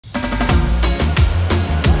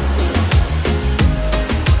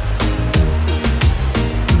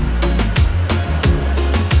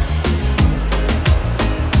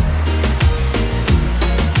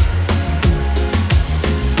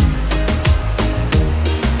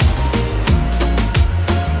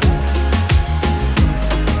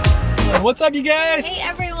What's up, you guys? Hey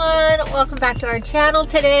everyone, welcome back to our channel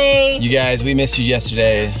today. You guys, we missed you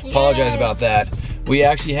yesterday. Apologize about that. We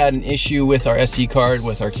actually had an issue with our SD card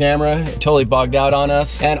with our camera. It totally bogged out on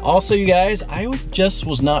us. And also, you guys, I just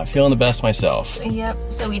was not feeling the best myself. Yep,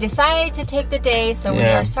 so we decided to take the day, so we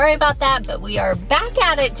are sorry about that, but we are back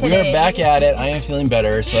at it today. We are back at it. I am feeling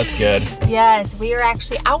better, so that's good. Yes, we are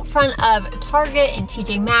actually out front of Target and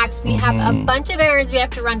TJ Maxx. We have a bunch of errands we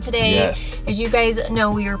have to run today. Yes. As you guys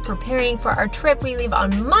know, we are preparing for our trip. We leave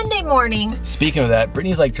on Monday morning. Speaking of that,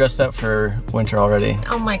 Brittany's like dressed up for winter already.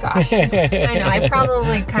 Oh my gosh. I know, I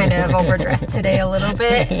probably kind of overdressed today a little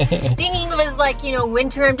bit. Thinking it was like, you know,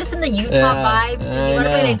 winter. I'm just in the Utah vibes. Thinking, what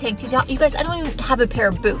am I gonna take to Utah? You guys, I don't even have a pair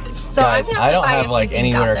of boots. So guys, I don't have like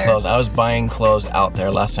any winter clothes. I was buying clothes out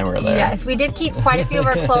there last time we were there. Yes, we did keep quite a few of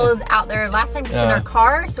our clothes out there last time just in our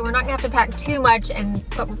car, so we're not gonna have to pack too much,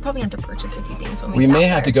 but we'll probably have to purchase a few things when we get may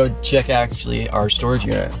out have to go check actually our storage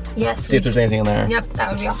unit. Yes. See if there's anything in there. Yep,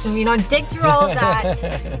 that would be awesome. You know, dig through all of that.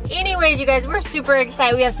 Anyways, you guys, we're super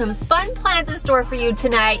excited. We have some fun plans in store for you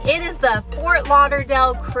tonight. It is the Fort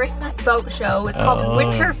Lauderdale Christmas Boat Show. It's called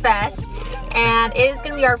Winterfest, and it is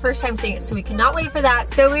going to be our first time seeing it, so we cannot wait for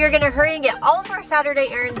that. So we are going to hurry and get all of our Saturday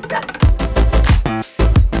errands done.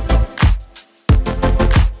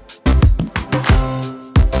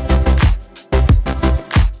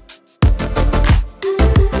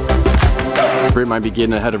 Britt might be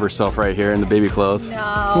getting ahead of herself right here in the baby clothes. No,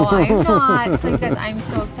 I'm not. So you guys, I'm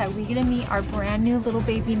so excited. We're gonna meet our brand new little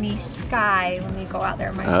baby niece, Sky, when we go out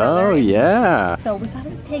there. My brother. Oh, yeah. So we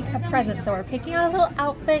gotta take a present. So we're picking out a little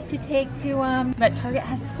outfit to take to, but Target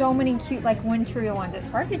has so many cute, like, wintry ones. It's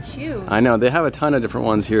hard to choose. I know, they have a ton of different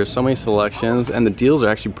ones here. So many selections, and the deals are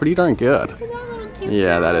actually pretty darn good. Look at that little cute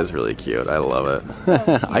Yeah, girl. that is really cute. I love it.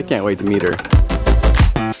 So I can't wait to meet her.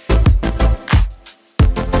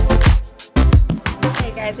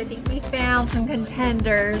 Guys, I think we found some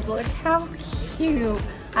contenders. Look how cute.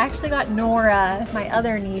 I actually got Nora, my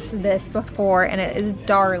other niece, this before, and it is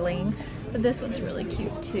darling. But this one's really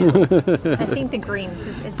cute too. I think the green is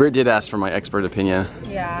just... Britt did ask for my expert opinion.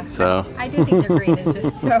 Yeah. So. I do think the green is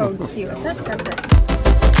just so cute. That's perfect.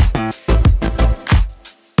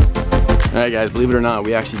 Alright guys, believe it or not,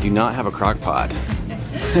 we actually do not have a crock pot.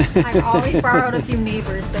 I've always borrowed a few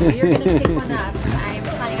neighbors, so we are going to pick one up. I'm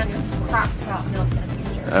planning on doing crock pot milk in the future.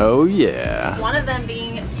 Oh yeah. One of them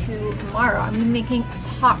being tomorrow. I'm making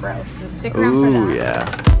pot roast, so stick around for that. Ooh,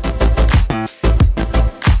 yeah.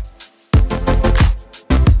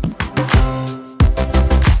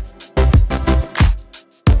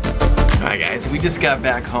 Alright guys, we just got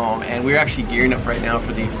back home and we're actually gearing up right now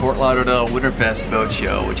for the Fort Lauderdale Winterfest Boat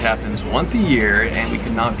Show, which happens once a year, and we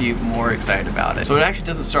could not be more excited about it. So it actually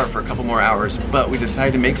doesn't start for a couple more hours, but we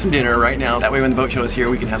decided to make some dinner right now. That way when the boat show is here,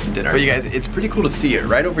 we can have some dinner. But you guys, it's pretty cool to see it.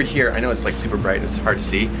 Right over here, I know it's like super bright, it's hard to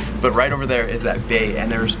see, but right over there is that bay, and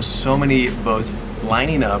there's so many boats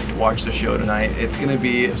lining up to watch the show tonight. It's gonna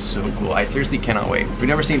be so cool. I seriously cannot wait. We've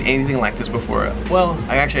never seen anything like this before. Well,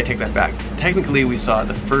 I take that back. Technically, we saw it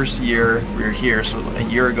the first year we were here, so a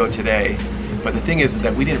year ago today. But the thing is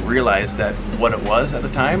that we didn't realize that what it was at the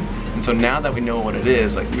time. And so now that we know what it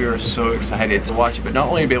is, like, we are so excited to watch it, but not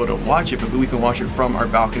only to be able to watch it, but we can watch it from our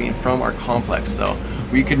balcony and from our complex. So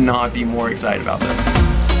we could not be more excited about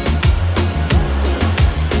this.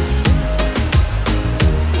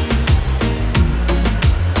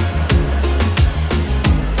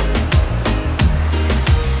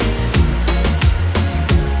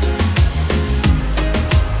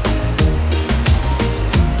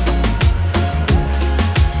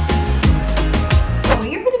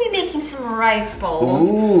 Rice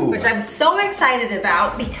bowls, which I'm so excited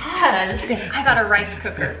about because I got a rice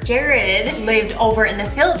cooker. Jared lived over in the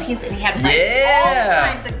Philippines and he had rice all the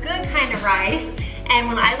time, the good kind of rice. And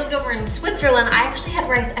when I lived over in Switzerland, I actually had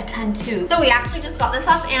rice a ton too. So we actually just got this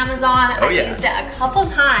off Amazon. I used it a couple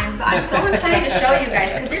times, but I'm so excited to show you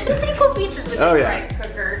guys because there's some pretty cool features with this rice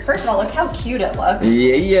cooker. First of all, look how cute it looks.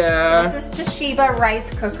 Yeah. This is Toshiba rice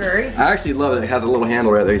cooker. I actually love it. It has a little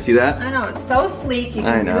handle right there. You see that? I know, it's so sleek. You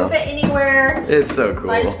can move it anywhere. It's so cool. So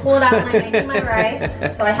I just pull it out when I'm making my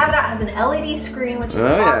rice. So I have that as an LED screen, which is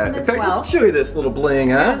awesome as well. Let's show you this little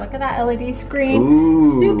bling, huh? Look at that LED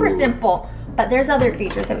screen. Super simple. But there's other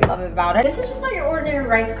features that we love about it. This is just not your ordinary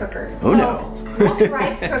rice cooker. Oh no. most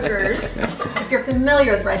rice cookers, if you're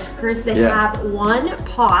familiar with rice cookers, they have one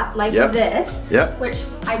pot like this, which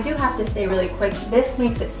I do have to say really quick, this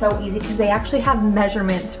makes it so easy because they actually have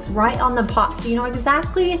measurements right on the pot. So you know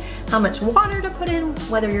exactly how much water to put in,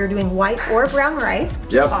 whether you're doing white or brown rice,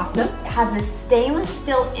 which is awesome. It has this stainless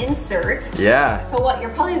steel insert. Yeah. So what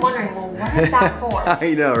you're probably wondering, well, what is that for?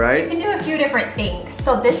 I know, right? You can do a few different things.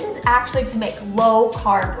 So this is actually to make low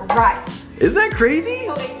carb rice. Isn't that crazy?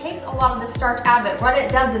 So it takes a lot of the starch out of it. What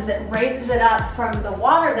it does is it raises it up from the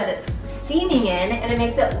water that it's steaming in, and it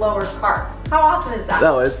makes it lower carb. How awesome is that?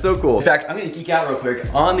 No, it's so cool. In fact, I'm gonna geek out real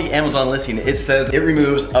quick. On the Amazon listing, it says it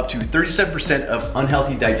removes up to 37% of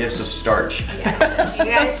unhealthy digestive starch. Yes, you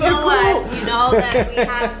guys know us. You know that we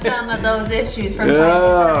have some of those issues from time to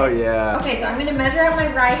time. Oh, yeah. Okay, so I'm gonna measure out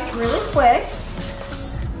my rice really quick.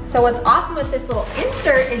 So what's awesome with this little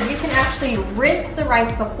insert is you can actually rinse the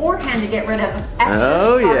rice beforehand to get rid of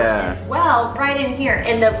excess as well, right in here.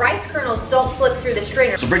 And the rice kernels don't slip through the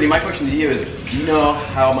strainer. So Brittany, my question to you is, do you know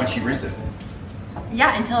how much you rinse it?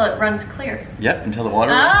 Yeah, until it runs clear. Yep, until the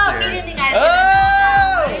water runs clear. Oh, he didn't think I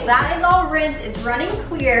was gonna know. That is all rinsed, it's running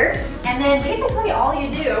clear. And then basically all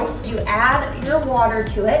you do, you add your water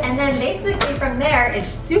to it. And then basically from there, it's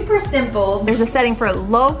super simple. There's a setting for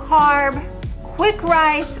low carb, quick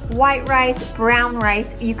rice, white rice, brown rice.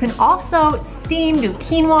 You can also steam, do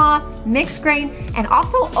quinoa, mixed grain, and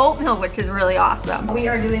also oatmeal, which is really awesome. We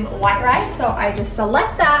are doing white rice, so I just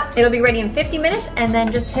select that. It'll be ready in 50 minutes, and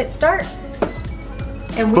then just hit start.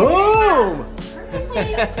 And we boom!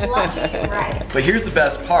 perfectly fluffy rice. But here's the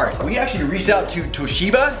best part. We actually reached out to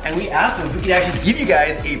Toshiba and we asked them if we could actually give you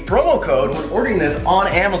guys a promo code when ordering this on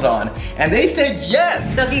Amazon. And they said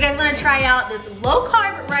yes. So if you guys want to try out this low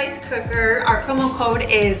carb rice cooker, our promo code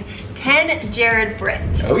is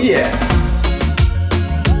 10JaredBritt. Oh yeah.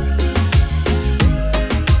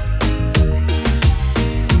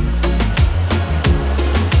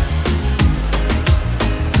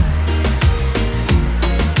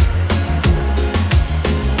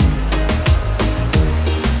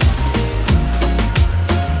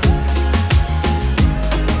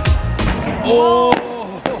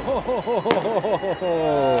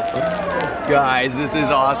 Guys, this is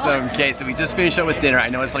awesome. Okay, so we just finished up with dinner. I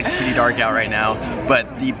know it's like pretty dark out right now,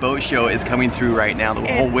 but the boat show is coming through right now, the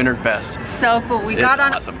whole Winterfest. So cool. We got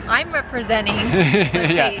on, awesome. I'm representing.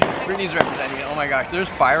 Yeah, Brittany's representing it. Oh my gosh, there's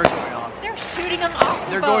fireworks going on. They're shooting them off the boat.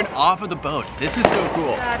 They're going off of the boat. This is so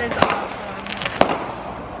cool. That is awesome.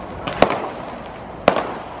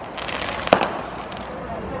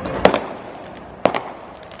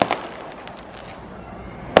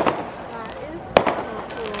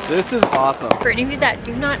 This is awesome. For any of you that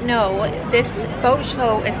do not know, this boat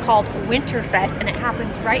show is called Winterfest, and it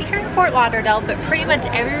happens right here in Fort Lauderdale, but pretty much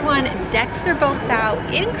everyone decks their boats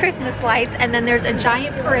out in Christmas lights, and then there's a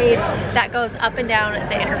giant parade that goes up and down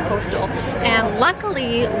the intercoastal. And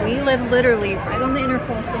luckily, we live literally right on the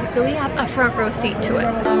intercoastal, so we have a front row seat to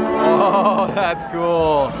it. Oh, that's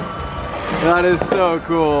cool. That is so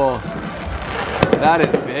cool. That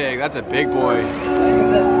is big. That's a big boy.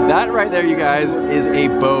 That right there, you guys, is a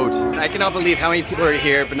boat. I cannot believe how many people are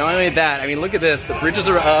here, but not only that, I mean, look at this. The bridges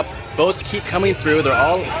are up, boats keep coming through, they're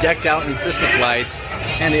all decked out in Christmas lights,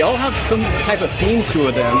 and they all have some type of theme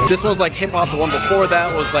to them. This one's like hip hop, the one before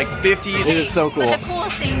that was like 50s. It is so cool. But the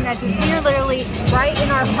coolest thing is we are literally right in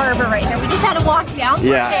our harbor right here. We just had to walk down the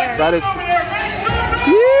stairs. That is...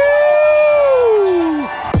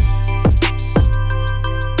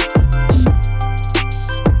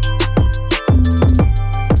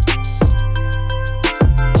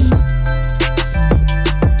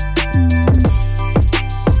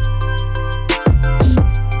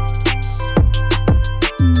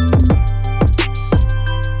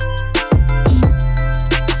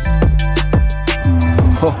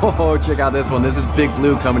 Oh, check out this one. This is Big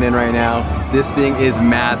Blue coming in right now. This thing is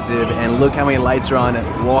massive, and look how many lights are on it.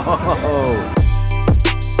 Whoa.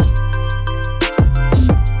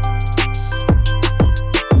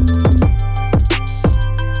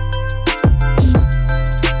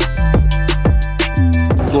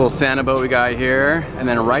 This little Santa boat we got here, and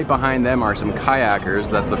then right behind them are some kayakers.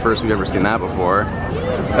 That's the first we've ever seen that before.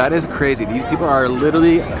 That is crazy. These people are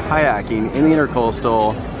literally kayaking in the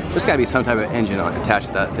intercoastal. There's gotta be some type of engine attached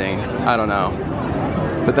to that thing. I don't know.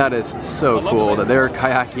 But that is so cool that they're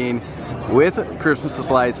kayaking with Christmas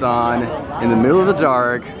lights on in the middle of the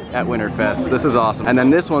dark at Winterfest. This is awesome. And then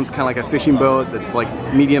this one's kind of like a fishing boat that's like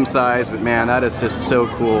medium sized, but man, that is just so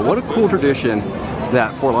cool. What a cool tradition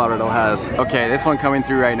that Fort Lauderdale has. Okay, this one coming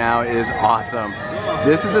through right now is awesome.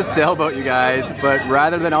 This is a sailboat, you guys, but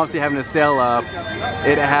rather than obviously having a sail up,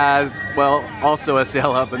 it has, well, also a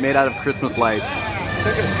sail up, but made out of Christmas lights.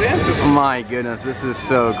 My goodness, this is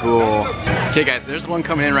so cool. Okay guys, there's one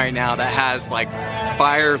coming in right now that has like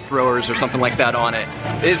fire throwers or something like that on it.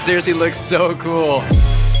 It seriously looks so cool.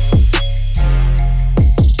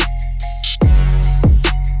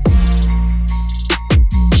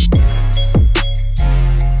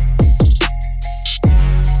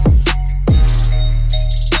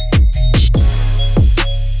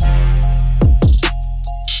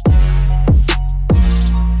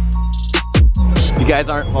 If you guys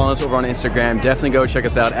aren't following us over on Instagram, definitely go check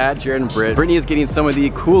us out at Jared and Britt. Brittany is getting some of the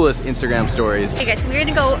coolest Instagram stories. Hey guys, we're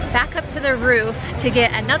gonna go back up to the roof to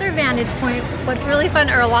get another vantage point. What's really fun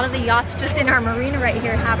are a lot of the yachts just in our marina right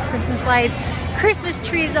here have Christmas lights, Christmas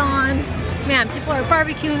trees on. Man, people are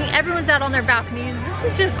barbecuing, everyone's out on their balconies.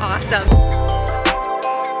 This is just awesome.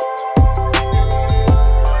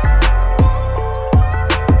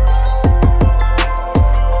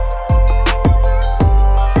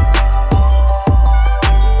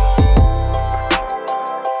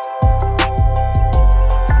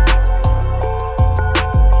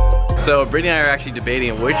 So Brittany and I are actually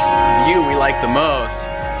debating which view we like the most.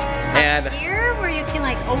 And up here where you can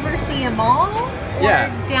like oversee them all, or yeah,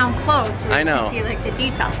 down close where I know. you can see like the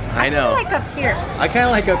details. I know. I like up here. I kind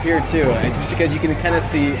of like up here too. It's just because you can kind of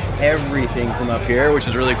see everything from up here, which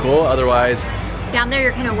is really cool. Otherwise, down there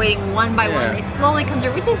you're kind of waiting one by one. They slowly come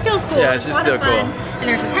through, which is still cool. Yeah, it's just still cool. And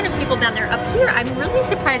there's a ton of people down there. Up here, I'm really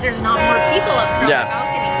surprised there's not more people up here on the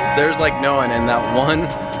balconies. There's like no one, and that one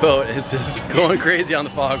boat is just going crazy on the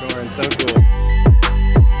foghorn. So cool.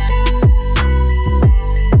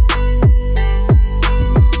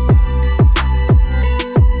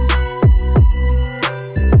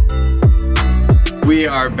 We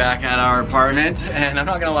are back at our apartment, and I'm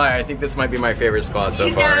not gonna lie, I think this might be my favorite spot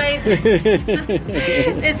so far. Guys,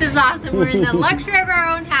 this is awesome. We're in the luxury of our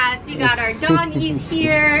own hats. We got our doggies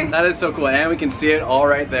here. That is so cool, and we can see it all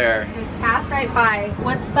right there. Just pass right by.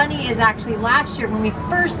 What's funny is actually last year when we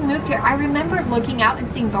first moved here, I remember looking out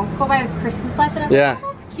and seeing boats go by with Christmas lights, and I was like,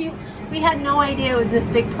 oh, that's cute. We had no idea it was this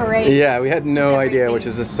big parade. Yeah, we had no idea, which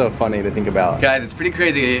is just so funny to think about. Guys, it's pretty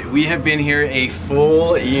crazy. We have been here a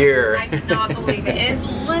full year. I cannot believe it. It's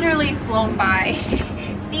literally flown by.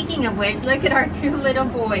 Speaking of which, look at our two little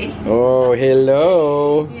boys. Oh,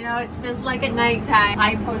 hello. You know, it's just like at nighttime.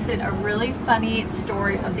 I posted a really funny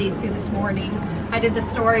story of these two this morning. I did the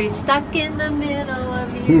story, stuck in the middle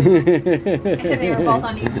of you. And they were both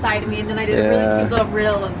on each side of me. And then I did a really cute little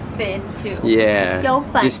reel of Finn too. Yeah. So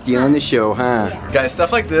fun. Just stealing the show, huh? Yeah. Guys,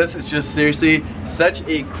 stuff like this is just seriously such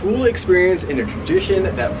a cool experience and a tradition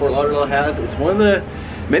that Fort Lauderdale has. It's one of the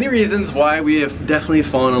many reasons why we have definitely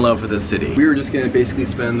fallen in love with this city. We were just gonna basically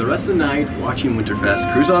spend the rest of the night watching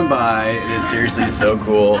Winterfest, cruise on by. It is seriously so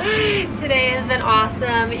cool. Today has been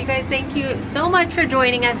awesome. You guys, thank you so much for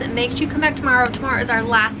joining us. And make sure you come back tomorrow. Tomorrow is our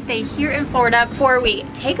last day here in Florida before we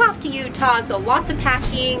take off to Utah. So lots of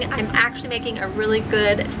packing. I'm actually making a really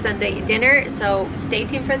good Sunday dinner. So stay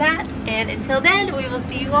tuned for that. And until then, we will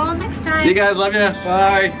see you all next time. See you guys, love ya,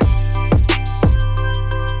 bye.